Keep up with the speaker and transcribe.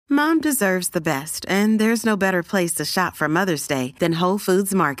Mom deserves the best, and there's no better place to shop for Mother's Day than Whole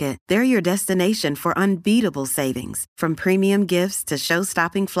Foods Market. They're your destination for unbeatable savings, from premium gifts to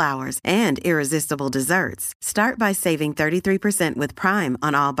show-stopping flowers and irresistible desserts. Start by saving 33% with Prime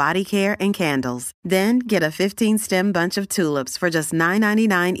on all body care and candles. Then get a 15-stem bunch of tulips for just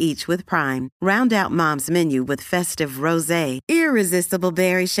 $9.99 each with Prime. Round out Mom's menu with festive rosé, irresistible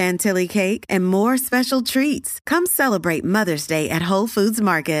berry chantilly cake, and more special treats. Come celebrate Mother's Day at Whole Foods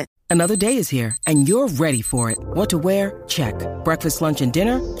Market. Another day is here, and you're ready for it. What to wear? Check. Breakfast, lunch, and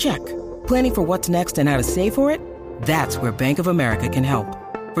dinner? Check. Planning for what's next and how to save for it? That's where Bank of America can help.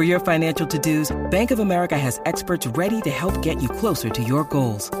 For your financial to-dos, Bank of America has experts ready to help get you closer to your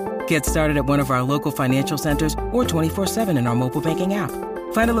goals. Get started at one of our local financial centers or 24/7 in our mobile banking app.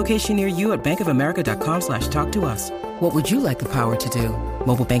 Find a location near you at bankofamerica.com/talktous. What would you like the power to do?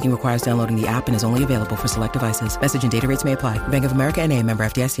 Mobile banking requires downloading the app and is only available for select devices. Message and data rates may apply. Bank of America N.A., member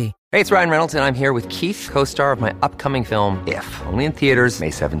FDIC. Hey, it's Ryan Reynolds, and I'm here with Keith, co-star of my upcoming film, If, only in theaters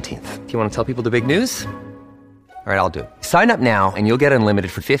May 17th. Do you want to tell people the big news? All right, I'll do it. Sign up now and you'll get unlimited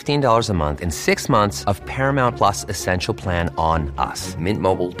for $15 a month and 6 months of Paramount Plus Essential Plan on us.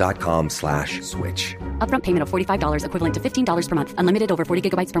 MintMobile.com/switch. Upfront payment of $45 equivalent to $15 per month. Unlimited over 40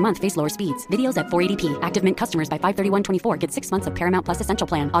 gigabytes per month. Face lower speeds. Videos at 480p. Active Mint customers by 531.24 get 6 months of Paramount Plus Essential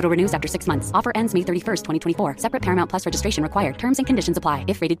Plan. Auto renews after 6 months. Offer ends May 31st, 2024. Separate Paramount Plus registration required. Terms and conditions apply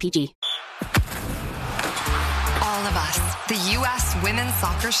if rated PG. All of Us, the U.S. Women's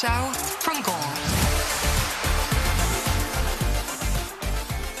Soccer Show from Goal.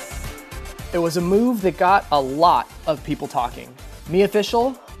 It was a move that got a lot of people talking. Mia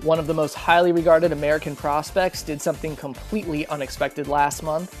Fishel, one of the most highly regarded American prospects, did something completely unexpected last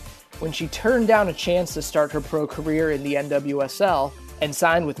month when she turned down a chance to start her pro career in the NWSL and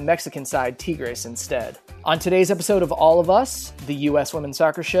signed with Mexican side Tigres instead. On today's episode of All of Us, the U.S. Women's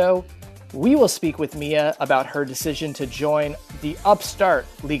Soccer Show, we will speak with Mia about her decision to join the upstart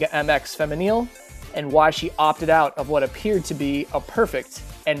Liga MX Femenil and why she opted out of what appeared to be a perfect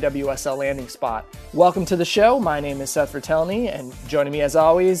NWSL landing spot. Welcome to the show. My name is Seth Vertelny, and joining me as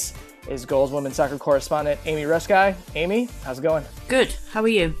always is Goals Women's Soccer correspondent Amy Ruskay. Amy, how's it going? Good. How are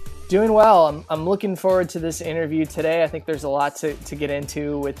you? Doing well. I'm looking forward to this interview today. I think there's a lot to get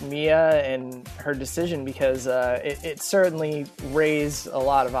into with Mia and her decision because it certainly raised a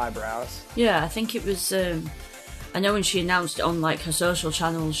lot of eyebrows. Yeah, I think it was... I know when she announced it on her social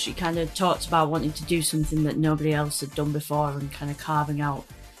channels, she kind of talked about wanting to do something that nobody else had done before and kind of carving out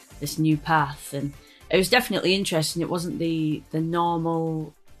this new path. And it was definitely interesting. It wasn't the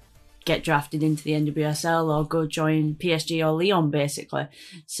normal get drafted into the NWSL or go join PSG or Lyon, basically.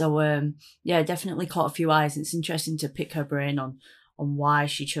 So, yeah, definitely caught a few eyes. It's interesting to pick her brain on why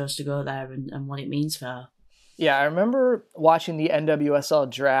she chose to go there and what it means for her. Yeah, I remember watching the NWSL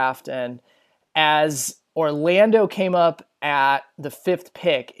draft, and as Orlando came up at the 5th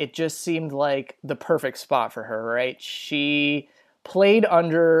pick, it just seemed like the perfect spot for her, right? She played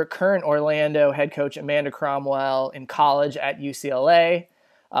under current Orlando head coach Amanda Cromwell in college at UCLA.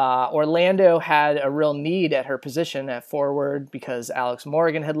 Orlando had a real need at her position at forward because Alex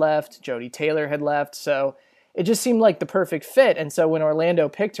Morgan had left, Jody Taylor had left, so it just seemed like the perfect fit. And so when Orlando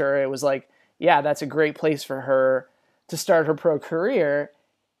picked her, it was like, yeah, that's a great place for her to start her pro career.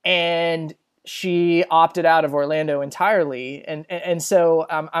 And she opted out of Orlando entirely. And so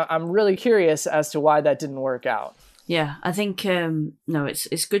I'm really curious as to why that didn't work out. Yeah, I think, no,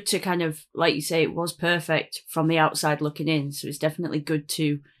 it's good to kind of, like you say, it was perfect from the outside looking in. So it's definitely good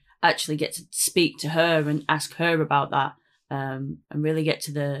to actually get to speak to her and ask her about that, and really get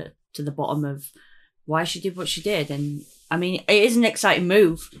to the bottom of why she did what she did. And I mean, it is an exciting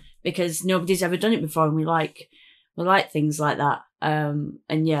move because nobody's ever done it before, and we like things like that. And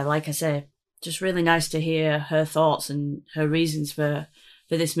yeah, like I say, just really nice to hear her thoughts and her reasons for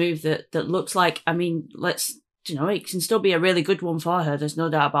this move that looks like, I mean, it can still be a really good one for her. There's no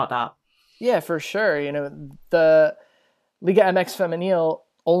doubt about that. Yeah, for sure. The Liga MX Femenil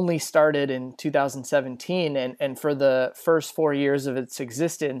only started in 2017, and for the first 4 years of its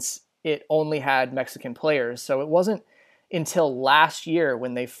existence, it only had Mexican players. So it wasn't until last year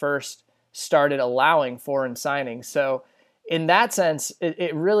when they first started allowing foreign signings. So in that sense,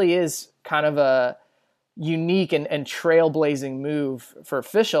 it really is kind of a unique and trailblazing move for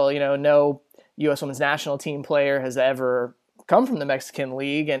Fishel. No U.S. Women's National Team player has ever come from the Mexican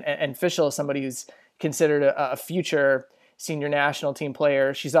League, and Fishel is somebody who's considered a future senior national team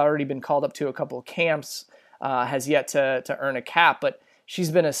player. She's already been called up to a couple of camps, has yet to earn a cap, but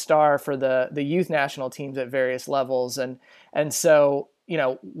she's been a star for the youth national teams at various levels. And so,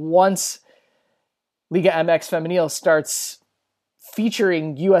 once Liga MX Femenil starts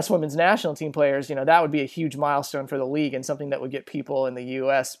featuring U.S. women's national team players, that would be a huge milestone for the league and something that would get people in the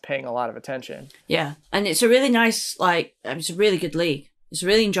U.S. paying a lot of attention. Yeah, and it's a really nice, it's a really good league. It's a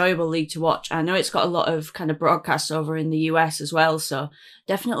really enjoyable league to watch. I know it's got a lot of kind of broadcasts over in the US as well, so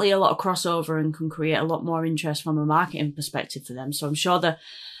definitely a lot of crossover and can create a lot more interest from a marketing perspective for them. So I'm sure the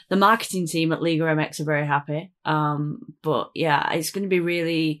marketing team at Liga MX are very happy. But yeah, it's going to be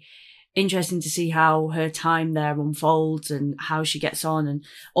really interesting to see how her time there unfolds and how she gets on, and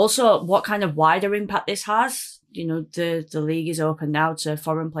also what kind of wider impact this has. The league is open now to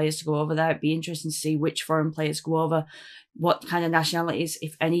foreign players to go over there. It'd be interesting to see which foreign players go over, what kind of nationalities,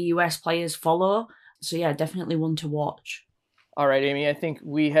 if any US players follow. So yeah, definitely one to watch. All right, Amy, I think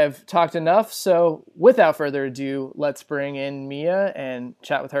we have talked enough. So without further ado, let's bring in Mia and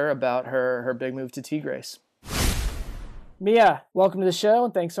chat with her about her big move to Tigres. Mia, welcome to the show,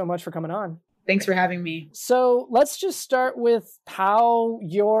 and thanks so much for coming on. Thanks for having me. So let's just start with how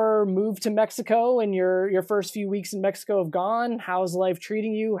your move to Mexico and your first few weeks in Mexico have gone. How's life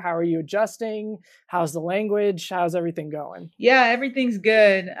treating you? How are you adjusting? How's the language? How's everything going? Yeah, everything's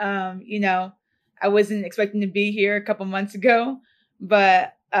good. I wasn't expecting to be here a couple months ago,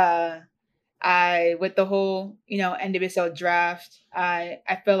 but with the whole, NWSL draft, I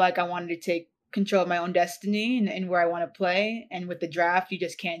felt like I wanted to take control of my own destiny and where I want to play. And with the draft, you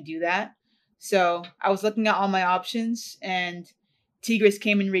just can't do that. So I was looking at all my options, and Tigres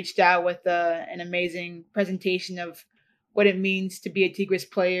came and reached out with an amazing presentation of what it means to be a Tigres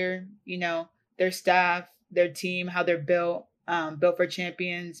player, their staff, their team, how they're built for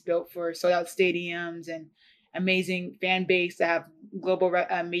champions, built for sold out stadiums and amazing fan base that have global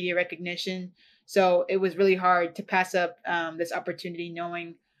media recognition. So it was really hard to pass up this opportunity,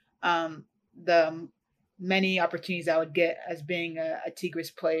 knowing the many opportunities I would get as being a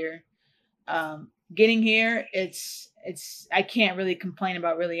Tigres player. Getting here, I can't really complain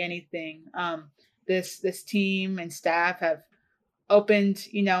about really anything. This team and staff have opened,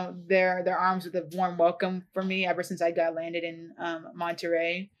 their arms with a warm welcome for me ever since I got landed in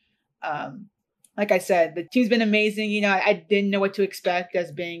Monterrey. Like I said, the team's been amazing. I didn't know what to expect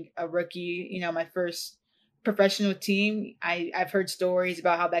as being a rookie. My first professional team. I've heard stories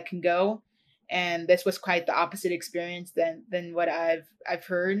about how that can go, and this was quite the opposite experience than what I've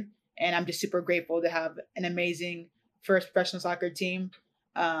heard. And I'm just super grateful to have an amazing first professional soccer team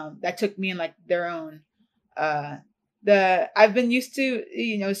that took me in like their own. I've been used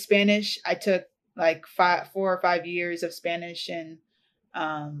to, Spanish. I took like 4 or 5 years of Spanish in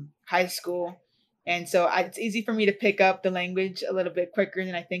high school. And so it's easy for me to pick up the language a little bit quicker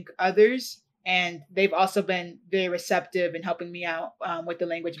than I think others. And they've also been very receptive in helping me out with the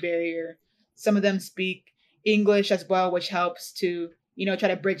language barrier. Some of them speak English as well, which helps to try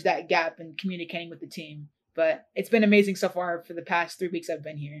to bridge that gap in communicating with the team. But it's been amazing so far for the past 3 weeks I've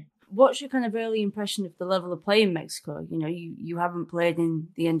been here. What's your kind of early impression of the level of play in Mexico? You haven't played in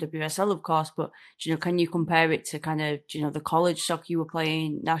the NWSL, of course, but, can you compare it to kind of, the college soccer you were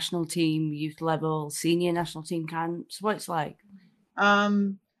playing, national team, youth level, senior national team camps? What it's like?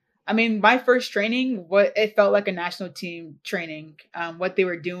 My first training, it felt like a national team training. What they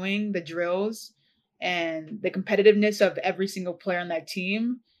were doing, the drills, and the competitiveness of every single player on that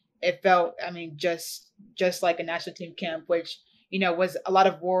team, it felt, just like a national team camp, which, was a lot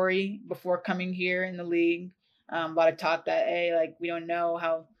of worry before coming here in the league. A lot of talk that, we don't know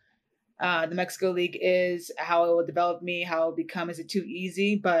how the Mexico League is, how it will develop me, how it will become, is it too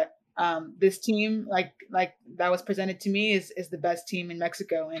easy? But this team, like that was presented to me, is the best team in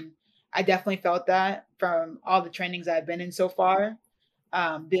Mexico. And I definitely felt that from all the trainings I've been in so far.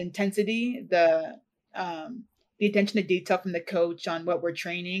 The intensity, the attention to detail from the coach on what we're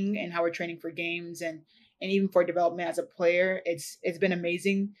training and how we're training for games and even for development as a player, it's been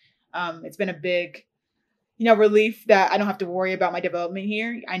amazing. It's been a big, relief that I don't have to worry about my development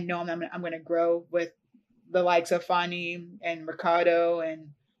here. I know I'm going to grow with the likes of Fanny and Mercado and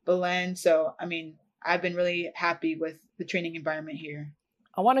Belen. So, I've been really happy with the training environment here.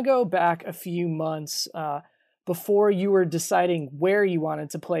 I want to go back a few months. Before you were deciding where you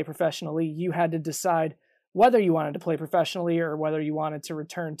wanted to play professionally, you had to decide whether you wanted to play professionally or whether you wanted to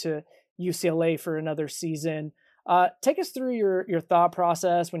return to UCLA for another season. Take us through your thought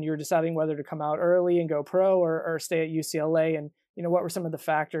process when you were deciding whether to come out early and go pro or stay at UCLA, and what were some of the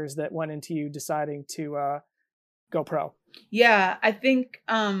factors that went into you deciding to go pro? Yeah, I think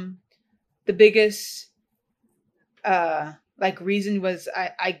the biggest reason was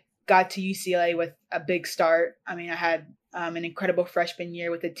I got to UCLA with a big start. I had an incredible freshman year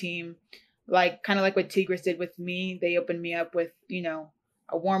with the team, kind of like what Tigres did with me. They opened me up with,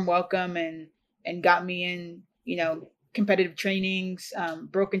 a warm welcome and got me in, competitive trainings,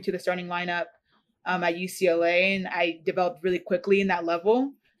 broke into the starting lineup at UCLA, and I developed really quickly in that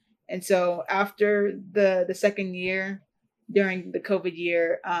level. And so after the second year, during the COVID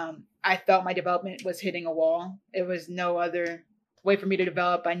year, I felt my development was hitting a wall. It was no other way for me to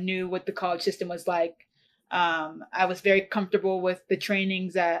develop. I knew what the college system was like. I was very comfortable with the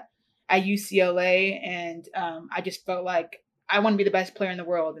trainings at UCLA, and I just felt like I want to be the best player in the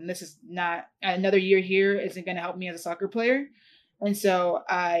world. And this is not, another year here isn't going to help me as a soccer player. And so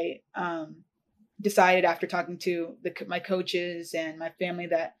I decided, after talking to my coaches and my family,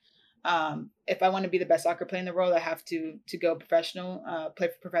 that if I want to be the best soccer player in the world, I have to go professional, play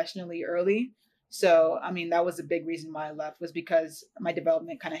professionally early. So, I mean, that was a big reason why I left, was because my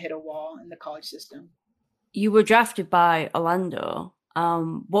development kind of hit a wall in the college system. You were drafted by Orlando.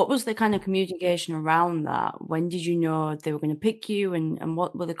 What was the kind of communication around that? When did you know they were going to pick you, and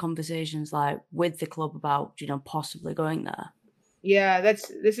what were the conversations like with the club about, possibly going there? Yeah,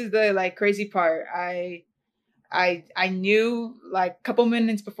 this is the crazy part. I knew a couple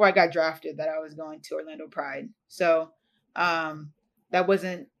minutes before I got drafted that I was going to Orlando Pride. So that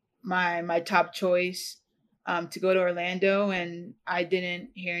wasn't my top choice to go to Orlando, and I didn't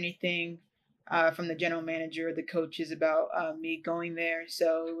hear anything from the general manager or the coaches about me going there.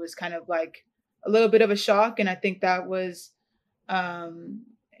 So it was kind of like a little bit of a shock, and I think that was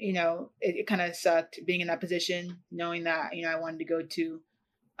it kind of sucked being in that position, knowing that I wanted to go to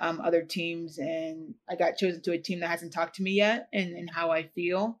other teams, and I got chosen to a team that hasn't talked to me yet and how I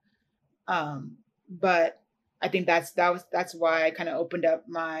feel. But I think that's why I kind of opened up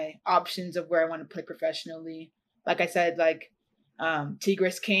my options of where I want to play professionally. Like I said,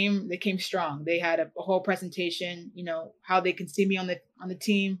 Tigres came strong. They had a whole presentation, how they can see me on the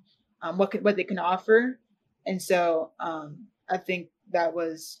team, what they can offer. And so I think that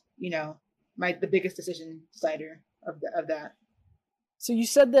was, the biggest decision decider of that. So you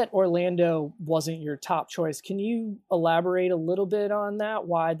said that Orlando wasn't your top choice. Can you elaborate a little bit on that?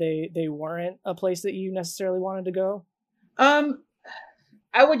 Why they weren't a place that you necessarily wanted to go? I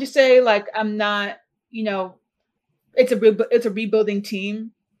would just say I'm not, it's a rebuilding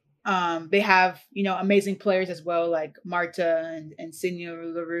team. They have, amazing players as well, like Marta and Senior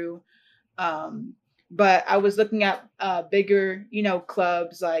Leroux. But I was looking at bigger,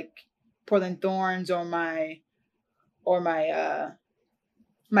 clubs like Portland Thorns or my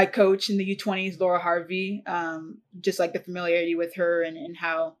coach in the U20s, Laura Harvey, just like the familiarity with her and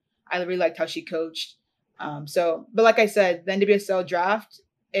how I really liked how she coached. But like I said, the NWSL draft,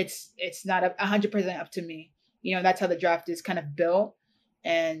 it's not 100% up to me. That's how the draft is kind of built.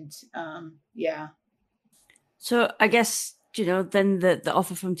 And yeah. So I guess, then the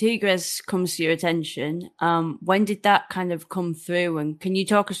offer from Tigres comes to your attention. When did that kind of come through? And can you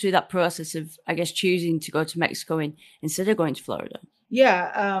talk us through that process of, I guess, choosing to go to Mexico instead of going to Florida?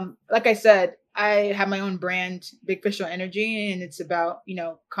 Yeah. Like I said, I have my own brand, Big Fish Energy, and it's about,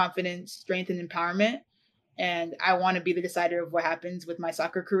 confidence, strength, and empowerment. And I want to be the decider of what happens with my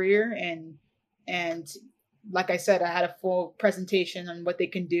soccer career. And like I said, I had a full presentation on what they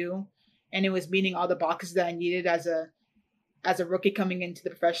can do, and it was meeting all the boxes that I needed as a rookie coming into the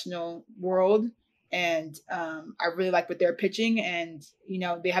professional world. And I really like what they're pitching, and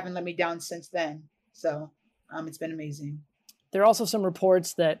they haven't let me down since then. So it's been amazing. There are also some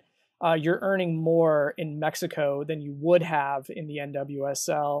reports that you're earning more in Mexico than you would have in the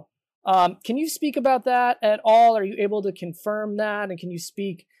NWSL. Can you speak about that at all? Are you able to confirm that? And can you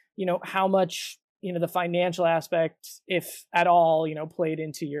speak, how much, the financial aspect, if at all, played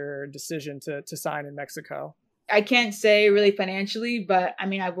into your decision to sign in Mexico? I can't say really financially, but I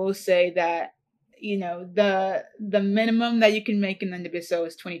mean, I will say that, the minimum that you can make in the NWSL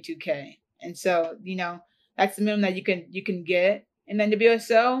is $22K. And so, that's the minimum that you can get in the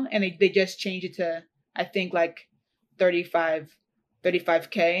NWSL, and they just changed it to, I think,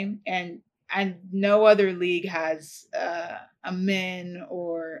 35K, and no other league has a min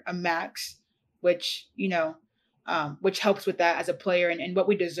or a max, which helps with that as a player and what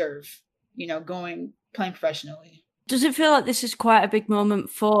we deserve, playing professionally. Does it feel like this is quite a big moment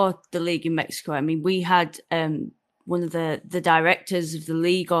for the league in Mexico? I mean, we had one of the directors of the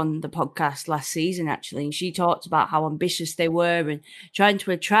league on the podcast last season, actually, and she talked about how ambitious they were and trying to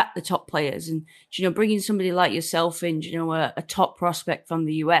attract the top players. And, bringing somebody like yourself in, a top prospect from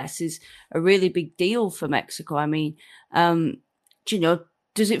the US is a really big deal for Mexico. I mean,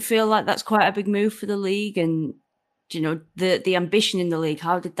 does it feel like that's quite a big move for the league? And, the ambition in the league,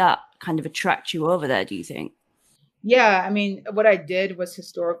 how did that kind of attract you over there, do you think? Yeah, I mean, what I did was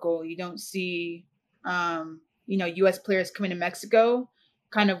historical. You don't see, U.S. players coming to Mexico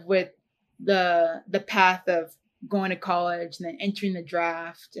kind of with the path of going to college and then entering the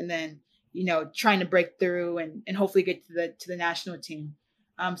draft and then, trying to break through and hopefully get to the national team.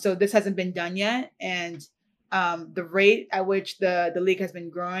 So this hasn't been done yet. And the rate at which the league has been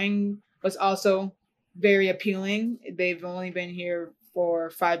growing was also very appealing. They've only been here for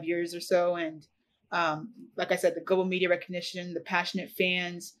 5 years or so. And like I said, the global media recognition, the passionate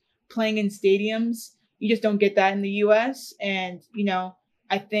fans playing in stadiums, you just don't get that in the US. And,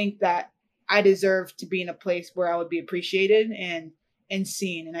 I think that I deserve to be in a place where I would be appreciated and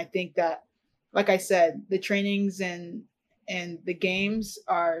seen. And I think that, like I said, the trainings and the games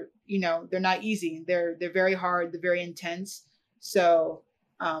are, they're not easy. They're very hard. They're very intense. So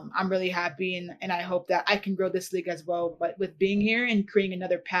I'm really happy. And I hope that I can grow this league as well, but with being here and creating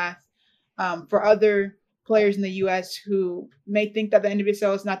another path for other players in the U.S. who may think that the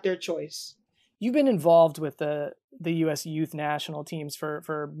NWSL is not their choice. You've been involved with the U.S. youth national teams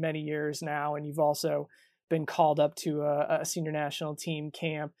for many years now, and you've also been called up to a senior national team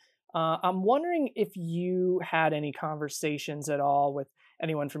camp. I'm wondering if you had any conversations at all with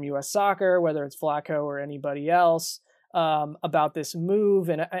anyone from U.S. Soccer, whether it's Vlatko or anybody else, about this move.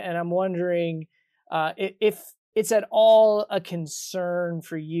 And I'm wondering if it's at all a concern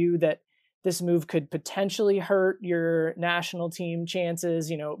for you that this move could potentially hurt your national team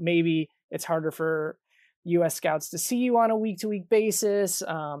chances. Maybe it's harder for U.S. scouts to see you on a week-to-week basis.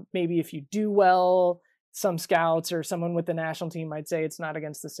 Maybe if you do well, some scouts or someone with the national team might say it's not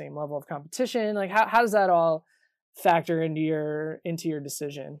against the same level of competition. Like, how does that all factor into your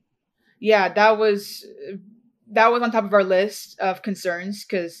decision? Yeah, that was on top of our list of concerns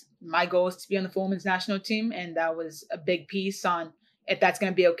because my goal is to be on the full women's national team, and that was a big piece on if that's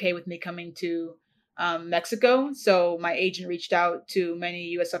going to be okay with me coming to Mexico. So my agent reached out to many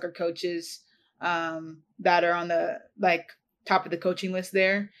U.S. soccer coaches that are on the top of the coaching list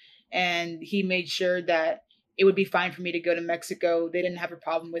there. And he made sure that it would be fine for me to go to Mexico. They didn't have a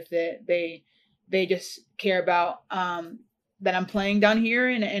problem with it. They just care about that I'm playing down here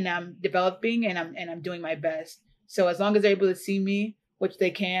and I'm developing and I'm doing my best. So as long as they're able to see me, which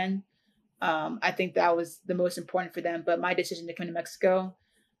they can, I think that was the most important for them. But my decision to come to Mexico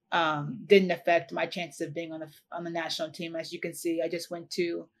didn't affect my chances of being on the national team. As you can see, I just went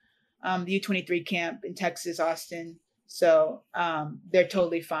to the U23 camp in Texas, Austin. So they're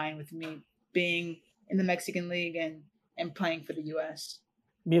totally fine with me being in the Mexican League and playing for the U.S.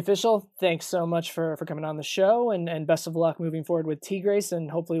 Mia Official, thanks so much for coming on the show and best of luck moving forward with Tigres.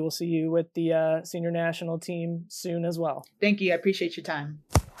 And hopefully we'll see you with the senior national team soon as well. Thank you. I appreciate your time.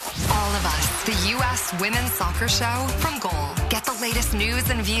 All of us, the U.S. Women's Soccer Show from Goal. Get the latest news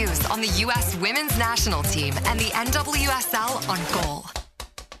and views on the U.S. Women's National Team and the NWSL on Goal.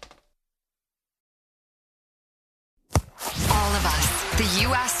 All of us, the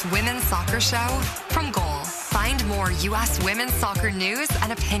U.S. Women's Soccer Show from Goal. Find more U.S. Women's Soccer news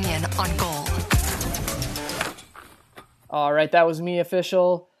and opinion on Goal. All right, that was Mia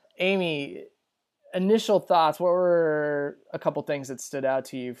Official. Amy, initial thoughts, what were a couple things that stood out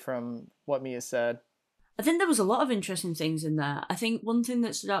to you from what Mia said? I think there was a lot of interesting things in there. I think one thing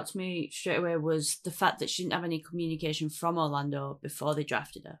that stood out to me straight away was the fact that she didn't have any communication from Orlando before they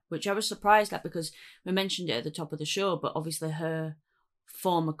drafted her, which I was surprised at because we mentioned it at the top of the show, but obviously her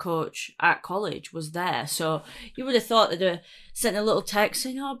former coach at college was there. So you would have thought that they sent a little text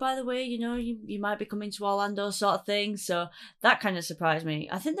saying, oh, by the way, you might be coming to Orlando sort of thing. So that kind of surprised me.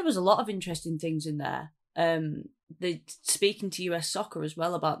 I think there was a lot of interesting things in there. They speaking to US Soccer as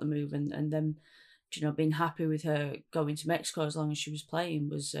well about the move and them, being happy with her going to Mexico as long as she was playing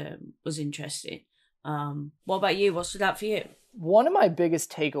was interesting. What about you? What stood out for you? One of my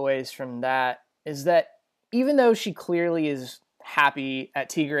biggest takeaways from that is that even though she clearly is happy at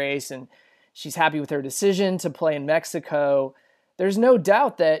Tigres and she's happy with her decision to play in Mexico, there's no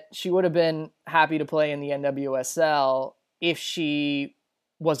doubt that she would have been happy to play in the NWSL if she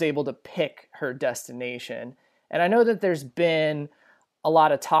was able to pick her destination. And I know that there's been a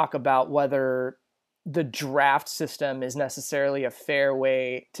lot of talk about whether the draft system is necessarily a fair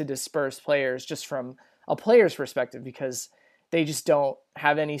way to disperse players just from a player's perspective because they just don't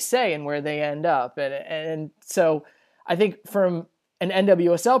have any say in where they end up. And so I think from an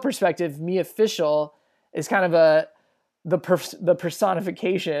NWSL perspective, Mia Official is kind of the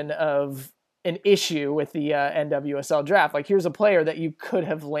personification of an issue with the NWSL draft. Like, here's a player that you could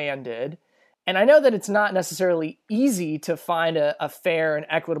have landed. And I know that it's not necessarily easy to find a fair and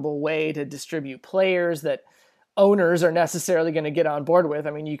equitable way to distribute players that owners are necessarily going to get on board with.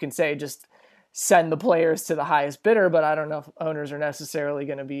 I mean, you can say just send the players to the highest bidder, but I don't know if owners are necessarily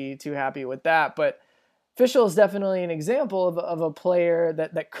going to be too happy with that. But Fischel is definitely an example of a player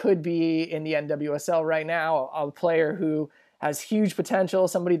that could be in the NWSL right now, a player who has huge potential,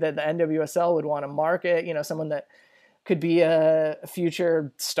 somebody that the NWSL would want to market, someone that could be a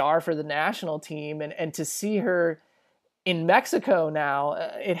future star for the national team. And to see her in Mexico now,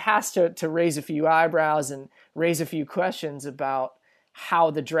 it has to raise a few eyebrows and raise a few questions about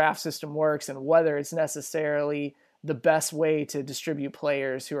how the draft system works and whether it's necessarily the best way to distribute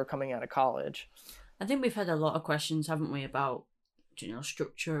players who are coming out of college. I think we've had a lot of questions, haven't we, about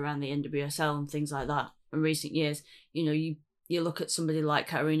structure around the NWSL and things like that in recent years. You look at somebody like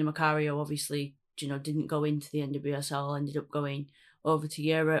Catarina Macario, obviously, didn't go into the NWSL, ended up going over to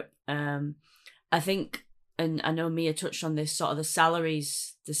Europe. I think, and I know Mia touched on this, sort of the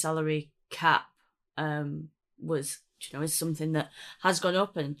salary cap was, is something that has gone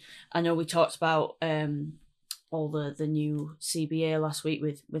up. And I know we talked about all the new CBA last week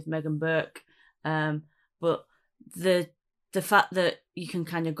with Megan Burke. But the fact that you can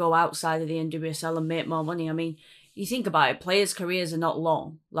kind of go outside of the NWSL and make more money, I mean, you think about it, players' careers are not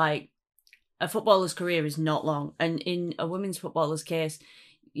long. Like, a footballer's career is not long. And in a women's footballer's case,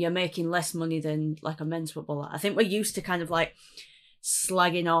 you're making less money than like a men's footballer. I think we're used to kind of like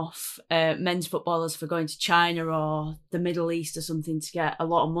slagging off men's footballers for going to China or the Middle East or something to get a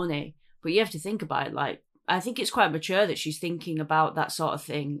lot of money. But you have to think about it, like, I think it's quite mature that she's thinking about that sort of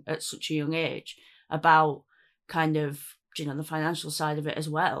thing at such a young age, about kind of, the financial side of it as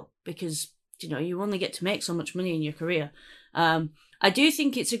well, because, you only get to make so much money in your career. I do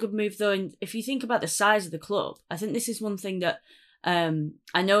think it's a good move, though, and if you think about the size of the club, I think this is one thing that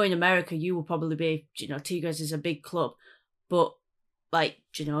I know in America you will probably be, Tigres is a big club, but like,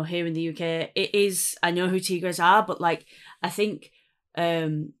 here in the UK, it is, I know who Tigres are, but like, I think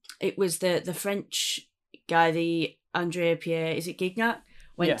it was the French guy, the Andre Pierre, is it Gignac?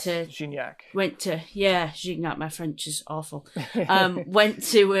 Gignac. Gignac, my French is awful. Went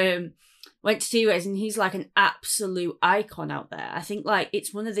to Tigres, and he's like an absolute icon out there. I think like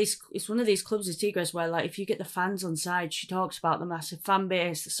it's one of these clubs as Tigres where like if you get the fans on side, she talks about the massive fan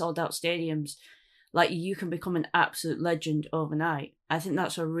base, the sold out stadiums, like you can become an absolute legend overnight. I think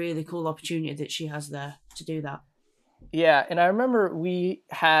that's a really cool opportunity that she has there to do that. Yeah, and I remember we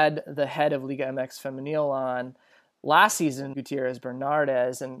had the head of Liga MX Femenil on last season, Gutierrez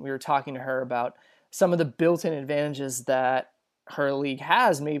Bernardes, and we were talking to her about some of the built-in advantages that her league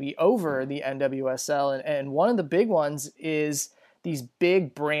has maybe over the NWSL. And one of the big ones is these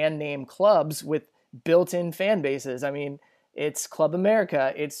big brand name clubs with built-in fan bases. I mean, it's Club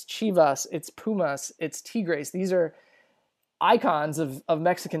America, it's Chivas, it's Pumas, it's Tigres. These are icons of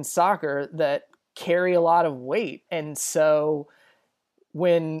Mexican soccer that carry a lot of weight. And so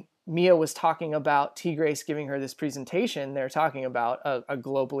when Mia was talking about Tigres giving her this presentation, they're talking about a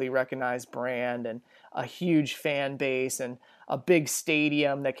globally recognized brand and a huge fan base and a big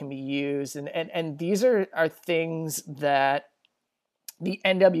stadium that can be used. And these are things that the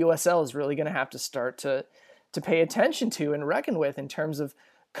NWSL is really going to have to start to pay attention to and reckon with in terms of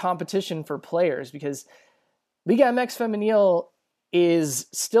competition for players, because Liga MX Femenil is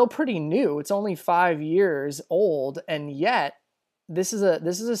still pretty new. It's only 5 years old, and yet this is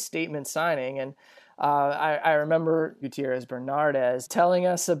a statement signing. And I remember Gutierrez Bernardes telling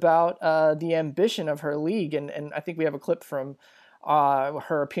us about the ambition of her league, and I think we have a clip from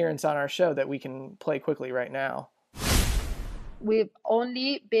her appearance on our show that we can play quickly right now. We've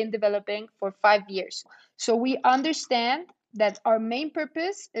only been developing for 5 years, so we understand that our main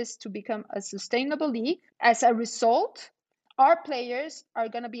purpose is to become a sustainable league. As a result, our players are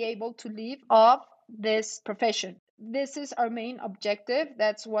going to be able to live off this profession. This is our main objective.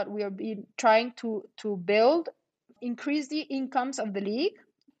 That's what we are trying to build, increase the incomes of the league.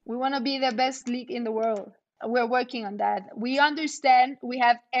 We want to be the best league in the world. We're working on that. We understand we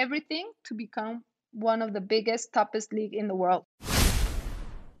have everything to become one of the biggest, toughest league in the world.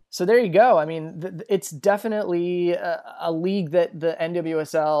 So there you go. I mean, it's definitely a league that the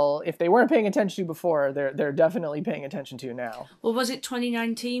NWSL, if they weren't paying attention to before, they're definitely paying attention to now. Well, was it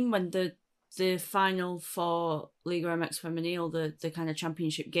 2019 when the final for Liga MX Femenil, the kind of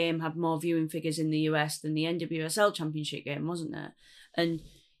championship game, had more viewing figures in the US than the NWSL championship game, wasn't there? And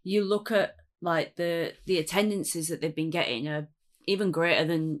you look at like the attendances that they've been getting are even greater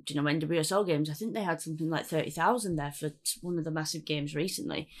than, NWSL games. I think they had something like 30,000 there for one of the massive games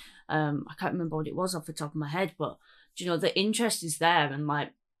recently. I can't remember what it was off the top of my head, but the interest is there, and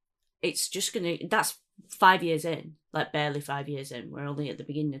like it's just that's 5 years in, like barely 5 years in. We're only at the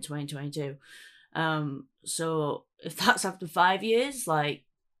beginning of 2022. So if that's after 5 years, like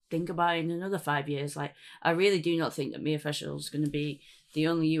think about it in another 5 years. Like I really do not think that Mia Fischel is going to be the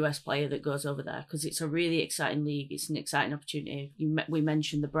only US player that goes over there, because it's a really exciting league. It's an exciting opportunity. We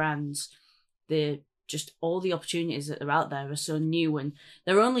mentioned the brands, just all the opportunities that are out there are so new and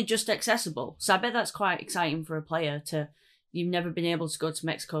they're only just accessible. So I bet that's quite exciting for a player you've never been able to go to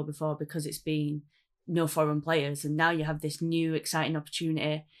Mexico before because it's been no foreign players. And now you have this new exciting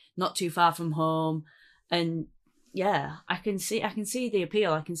opportunity, not too far from home. And yeah, I can see the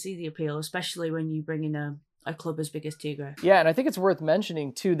appeal. I can see the appeal, especially when you bring in a club as big as Tigre. Yeah, and I think it's worth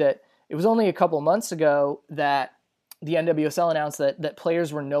mentioning too that it was only a couple months ago that the NWSL announced that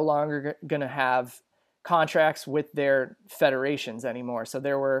players were no longer going to have contracts with their federations anymore. So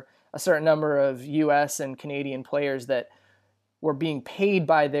there were a certain number of US and Canadian players that were being paid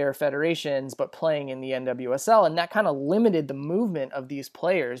by their federations but playing in the NWSL, and that kind of limited the movement of these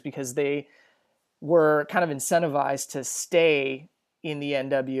players because they were kind of incentivized to stay in the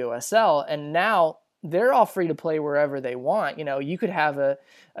NWSL, and now they're all free to play wherever they want. You know, you could have a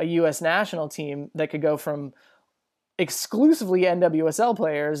US national team that could go from exclusively NWSL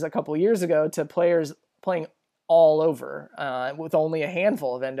players a couple years ago to players playing all over with only a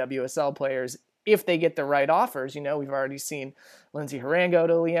handful of NWSL players if they get the right offers. You know, we've already seen Lindsey Horan go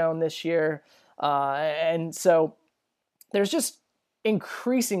to Lyon this year. And so there's just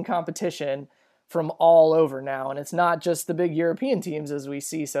increasing competition from all over now. And it's not just the big European teams as we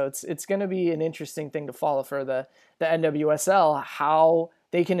see. So it's going to be an interesting thing to follow for the NWSL, how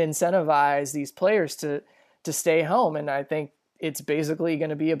they can incentivize these players to stay home. And I think it's basically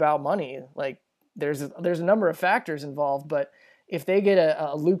going to be about money. Like there's a number of factors involved, but if they get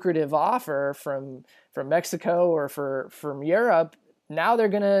a lucrative offer from Mexico or from Europe, now they're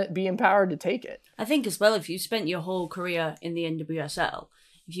going to be empowered to take it. I think as well, if you spent your whole career in the NWSL,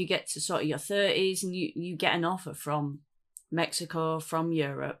 if you get to sort of your 30s and you get an offer from Mexico, from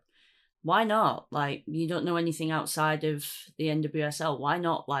Europe, why not? Like, you don't know anything outside of the NWSL. Why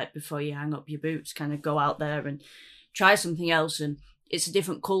not, like, before you hang up your boots, kind of go out there and try something else? And it's a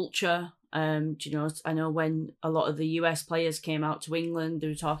different culture. You know, I know when a lot of the US players came out to England, they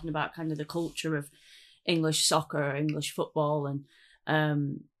were talking about kind of the culture of English soccer, English football,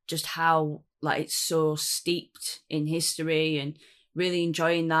 and just how like it's so steeped in history and really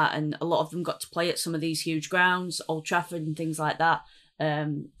enjoying that. And a lot of them got to play at some of these huge grounds, Old Trafford and things like that.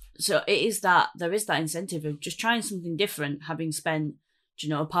 So there is that incentive of just trying something different, having spent, you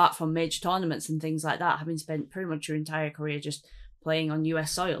know, apart from major tournaments and things like that, having spent pretty much your entire career just playing on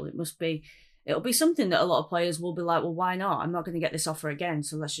US soil. It'll be something that a lot of players will be like, well, why not? I'm not going to get this offer again,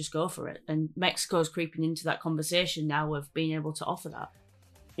 so let's just go for it. And Mexico's creeping into that conversation now of being able to offer that.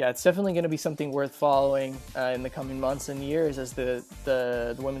 Yeah, it's definitely going to be something worth following in the coming months and years as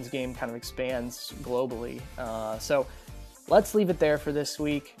the women's game kind of expands globally. So let's leave it there for this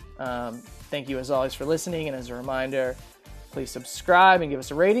week. Thank you as always for listening. And as a reminder, please subscribe and give us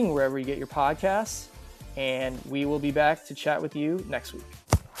a rating wherever you get your podcasts. And we will be back to chat with you next week.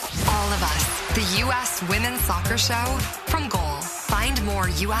 All of Us, the U.S. Women's Soccer Show from Goal. Find more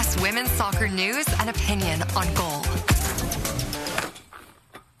U.S. Women's Soccer news and opinion on Goal.